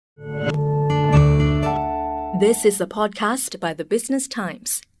This is a podcast by the Business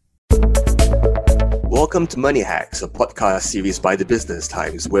Times. Welcome to Money Hacks, a podcast series by the Business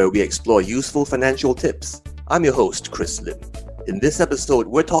Times where we explore useful financial tips. I'm your host, Chris Lim. In this episode,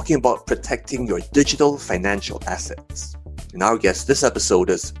 we're talking about protecting your digital financial assets. And our guest this episode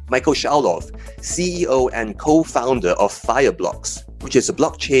is Michael Schaaloff, CEO and co-founder of Fireblocks, which is a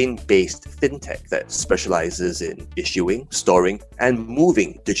blockchain-based fintech that specializes in issuing, storing, and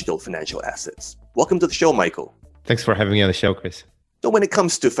moving digital financial assets. Welcome to the show, Michael. Thanks for having me on the show, Chris. So when it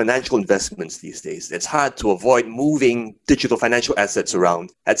comes to financial investments these days, it's hard to avoid moving digital financial assets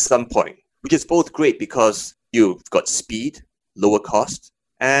around at some point, which is both great because you've got speed, lower cost,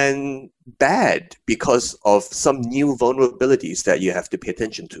 and bad because of some new vulnerabilities that you have to pay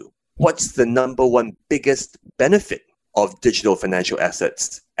attention to. What's the number one biggest benefit of digital financial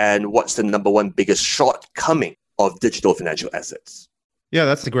assets? And what's the number one biggest shortcoming of digital financial assets? Yeah,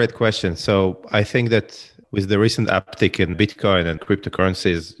 that's a great question. So I think that with the recent uptick in Bitcoin and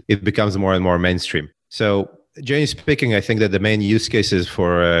cryptocurrencies, it becomes more and more mainstream. So generally speaking, I think that the main use cases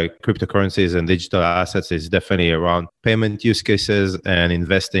for cryptocurrencies and digital assets is definitely around payment use cases and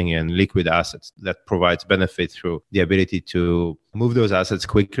investing in liquid assets that provides benefit through the ability to move those assets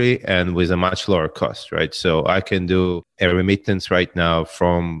quickly and with a much lower cost, right? So I can do a remittance right now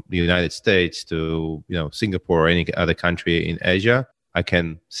from the United States to, Singapore or any other country in Asia. I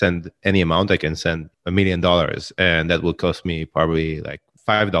can send any amount. I can send $1 million, and that will cost me probably like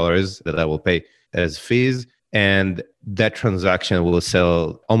 $5 that I will pay as fees. And that transaction will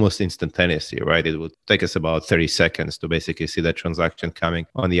sell almost instantaneously, right? It will take us about 30 seconds to basically see that transaction coming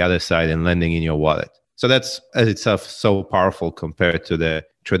on the other side and landing in your wallet. So that's as itself so powerful compared to the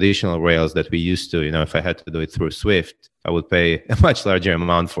traditional rails that we used to. If I had to do it through Swift, I would pay a much larger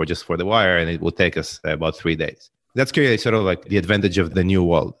amount for the wire, and it would take us about 3 days. That's clearly sort of like the advantage of the new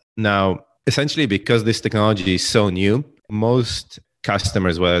world. Now, essentially, because this technology is so new, most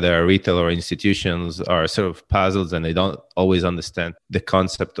customers, whether they're retail or institutions, are sort of puzzled and they don't always understand the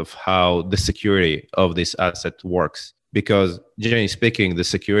concept of how the security of this asset works. Because generally speaking, the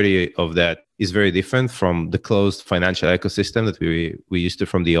security of that is very different from the closed financial ecosystem that we used to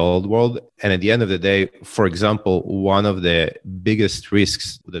from the old world. And at the end of the day, for example, one of the biggest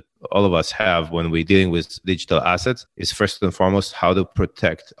risks that all of us have when we're dealing with digital assets is first and foremost how to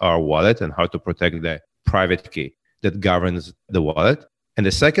protect our wallet and how to protect the private key that governs the wallet. And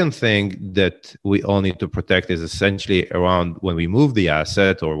the second thing that we all need to protect is essentially around when we move the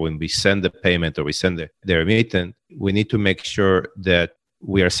asset or when we send the payment or we send the remittance, we need to make sure that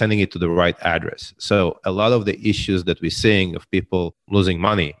we are sending it to the right address. So a lot of the issues that we're seeing of people losing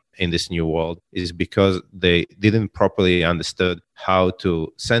money in this new world is because they didn't properly understood how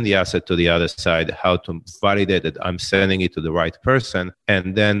to send the asset to the other side, how to validate that I'm sending it to the right person,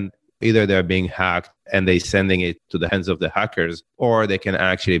 and then either they're being hacked and they're sending it to the hands of the hackers, or they can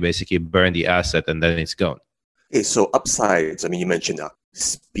actually basically burn the asset and then it's gone. Okay, so upsides, you mentioned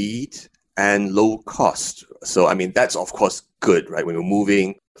speed and low cost. So, that's of course good, right? When we're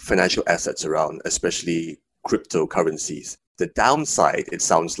moving financial assets around, especially cryptocurrencies. The downside, it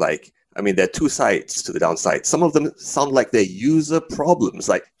sounds like, there are two sides to the downside. Some of them sound like they're user problems,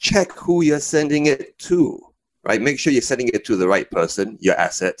 like check who you're sending it to, right? Make sure you're sending it to the right person, your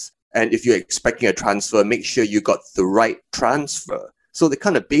assets. And if you're expecting a transfer, make sure you got the right transfer. So the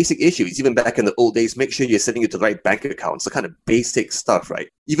kind of basic issues, even back in the old days, make sure you're sending it to the right bank accounts, the kind of basic stuff, right?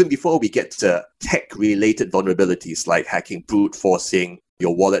 Even before we get to tech-related vulnerabilities like hacking, brute forcing,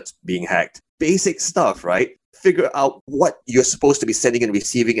 your wallet being hacked, basic stuff, right? Figure out what you're supposed to be sending and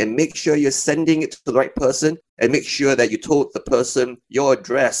receiving and make sure you're sending it to the right person and make sure that you told the person your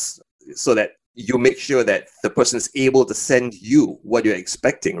address so that you make sure that the person is able to send you what you're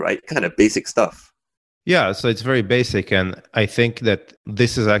expecting, right? Kind of basic stuff. Yeah, so it's very basic. And I think that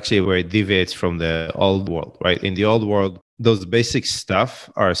this is actually where it deviates from the old world, right? In the old world, those basic stuff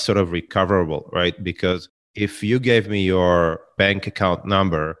are sort of recoverable, right? Because if you gave me your bank account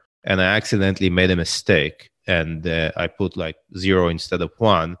number and I accidentally made a mistake and I put like 0 instead of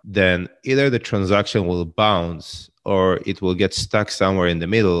 1, then either the transaction will bounce or it will get stuck somewhere in the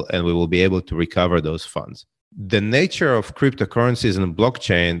middle and we will be able to recover those funds. The nature of cryptocurrencies and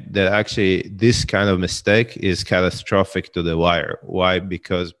blockchain, that actually this kind of mistake is catastrophic to the wire. Why?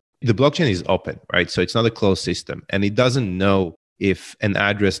 Because the blockchain is open, right? So it's not a closed system and it doesn't know if an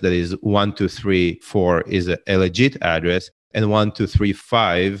address that is 1234 is a legit address and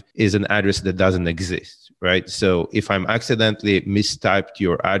 1235 is an address that doesn't exist, right? So if I'm accidentally mistyped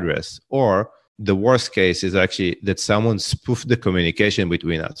your address, or the worst case is actually that someone spoofed the communication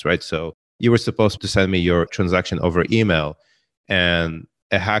between us, right? So you were supposed to send me your transaction over email and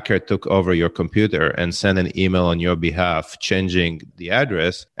a hacker took over your computer and sent an email on your behalf changing the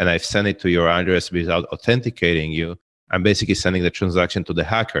address, and I've sent it to your address without authenticating you, I'm basically sending the transaction to the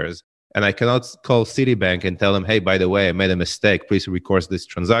hackers. And I cannot call Citibank and tell them, hey, by the way, I made a mistake. Please record this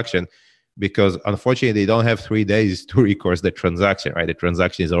transaction. Because unfortunately, they don't have 3 days to record the transaction, right? The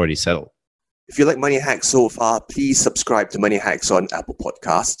transaction is already settled. If you like Money Hacks so far, please subscribe to Money Hacks on Apple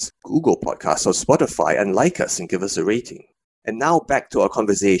Podcasts, Google Podcasts, or Spotify, and like us and give us a rating. And now back to our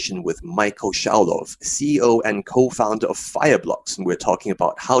conversation with Michael Shaulov, CEO and co-founder of Fireblocks. And we're talking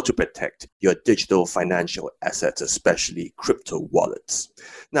about how to protect your digital financial assets, especially crypto wallets.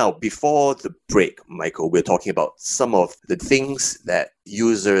 Now, before the break, Michael, we're talking about some of the things that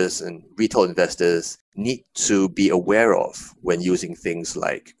users and retail investors need to be aware of when using things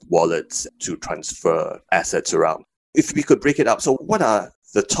like wallets to transfer assets around. If we could break it up, so what are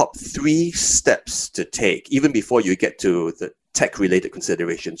the top 3 steps to take, even before you get to the tech-related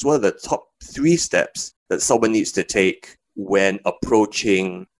considerations? What are the top 3 steps that someone needs to take when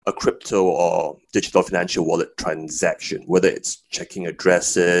approaching a crypto or digital financial wallet transaction, whether it's checking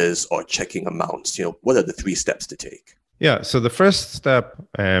addresses or checking amounts? What are the 3 steps to take? Yeah, so the first step,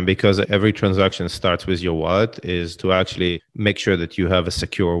 because every transaction starts with your wallet, is to actually make sure that you have a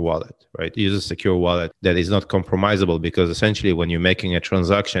secure wallet, right? Use a secure wallet that is not compromisable, because essentially when you're making a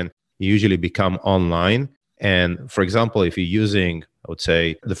transaction, you usually become online. And for example, if you're using, I would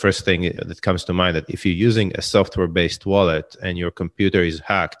say the first thing that comes to mind, that if you're using a software-based wallet and your computer is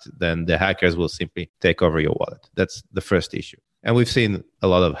hacked, then the hackers will simply take over your wallet. That's the first issue. And we've seen a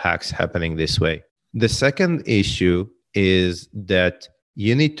lot of hacks happening this way. The second issue is that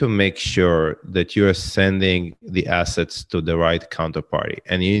you need to make sure that you're sending the assets to the right counterparty,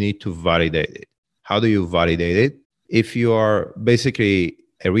 and you need to validate it. How do you validate it? If you are basically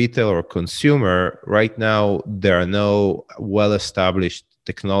a retailer or consumer, right now, there are no well-established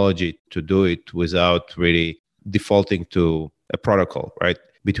technology to do it without really defaulting to a protocol, right,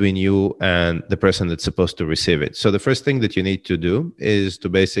 between you and the person that's supposed to receive it. So the first thing that you need to do is to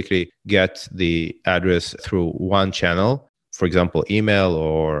basically get the address through one channel, for example, email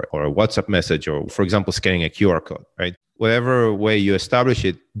or a WhatsApp message, or for example, scanning a QR code, right? Whatever way you establish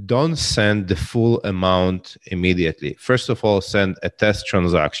it, don't send the full amount immediately. First of all, send a test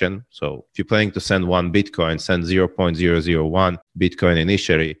transaction. So if you're planning to send 1 Bitcoin, send 0.001 Bitcoin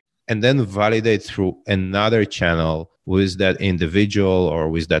initially, and then validate through another channel with that individual or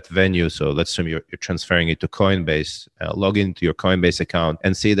with that venue. So let's assume you're transferring it to Coinbase, log into your Coinbase account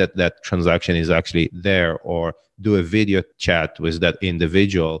and see that that transaction is actually there, or do a video chat with that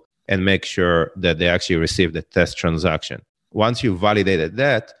individual and make sure that they actually receive the test transaction. Once you validated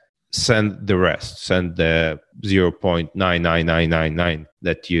that, send the rest, send the 0.99999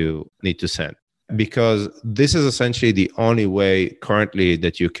 that you need to send. Because this is essentially the only way currently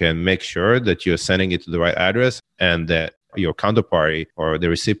that you can make sure that you're sending it to the right address and that your counterparty or the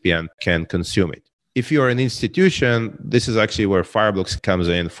recipient can consume it. If you're an institution, this is actually where Fireblocks comes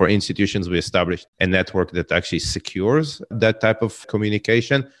in. For institutions, we established a network that actually secures that type of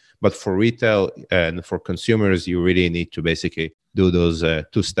communication. But for retail and for consumers, you really need to basically do those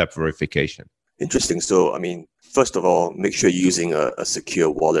 2-step verification. Interesting. So, first of all, make sure you're using a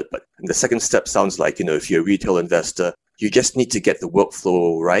secure wallet. But the second step sounds like, if you're a retail investor, you just need to get the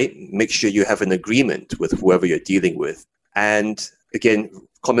workflow right. Make sure you have an agreement with whoever you're dealing with. And again,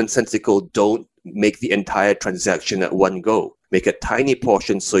 commonsensical, don't make the entire transaction at one go. Make a tiny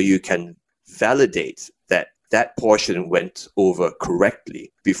portion so you can validate that portion went over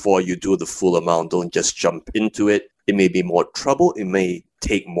correctly before you do the full amount. Don't just jump into it. It may be more trouble. It may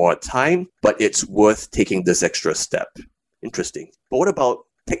take more time, but it's worth taking this extra step. Interesting. But what about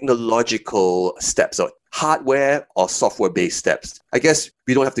technological steps, or hardware or software-based steps? I guess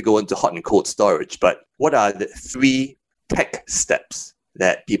we don't have to go into hot and cold storage, but what are the 3 tech steps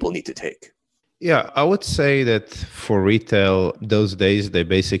that people need to take? Yeah, I would say that for retail, those days, they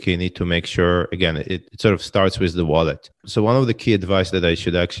basically need to make sure, again, it sort of starts with the wallet. So one of the key advice that I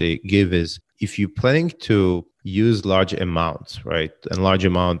should actually give is, if you're planning to use large amounts, right? And large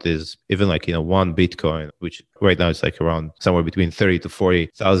amount is even like, 1 Bitcoin, which right now is like around somewhere between $30,000 to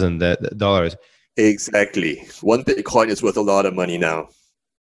 $40,000. Exactly. 1 Bitcoin is worth a lot of money now.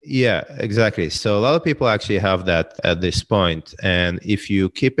 Yeah, exactly. So a lot of people actually have that at this point. And if you're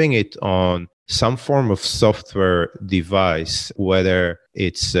keeping it on some form of software device, whether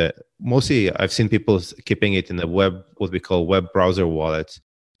it's mostly I've seen people keeping it in the web, what we call web browser wallets.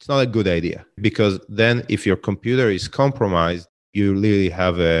 It's not a good idea, because then if your computer is compromised, you literally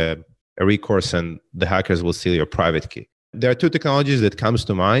have a recourse and the hackers will steal your private key. There are 2 technologies that comes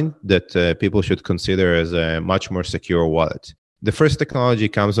to mind that people should consider as a much more secure wallet. The first technology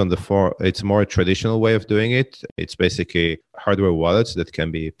comes on it's a more traditional way of doing it. It's basically hardware wallets that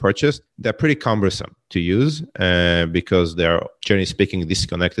can be purchased. They're pretty cumbersome to use because they're, generally speaking,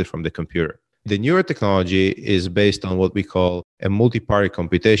 disconnected from the computer. The newer technology is based on what we call a multi-party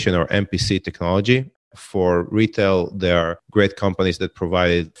computation, or MPC technology. For retail, there are great companies that provide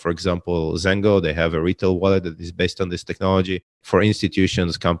it. For example, Zengo, they have a retail wallet that is based on this technology. For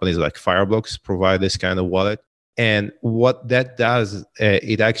institutions, companies like Fireblocks provide this kind of wallet. And what that does,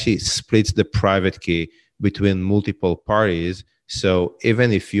 it actually splits the private key between multiple parties. So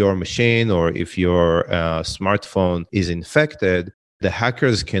even if your machine or if your smartphone is infected, the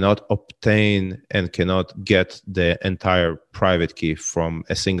hackers cannot obtain and cannot get the entire private key from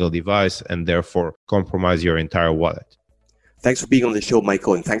a single device and therefore compromise your entire wallet. Thanks for being on the show,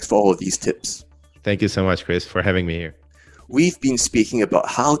 Michael, and thanks for all of these tips. Thank you so much, Chris, for having me here. We've been speaking about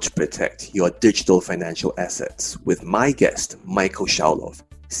how to protect your digital financial assets with my guest, Michael Shaulov,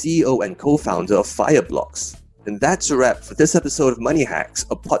 CEO and co-founder of Fireblocks. And that's a wrap for this episode of Money Hacks,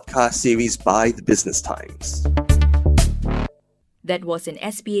 a podcast series by The Business Times. That was an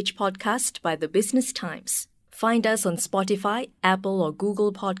SPH podcast by The Business Times. Find us on Spotify, Apple or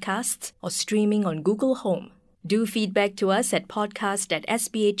Google Podcasts, or streaming on Google Home. Do feedback to us at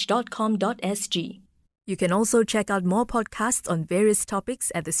podcast@sph.com.sg. You can also check out more podcasts on various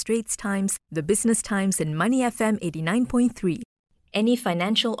topics at The Straits Times, The Business Times, and Money FM 89.3. Any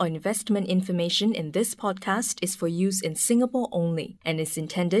financial or investment information in this podcast is for use in Singapore only and is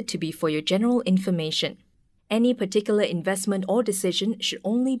intended to be for your general information. Any particular investment or decision should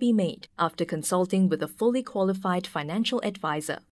only be made after consulting with a fully qualified financial advisor.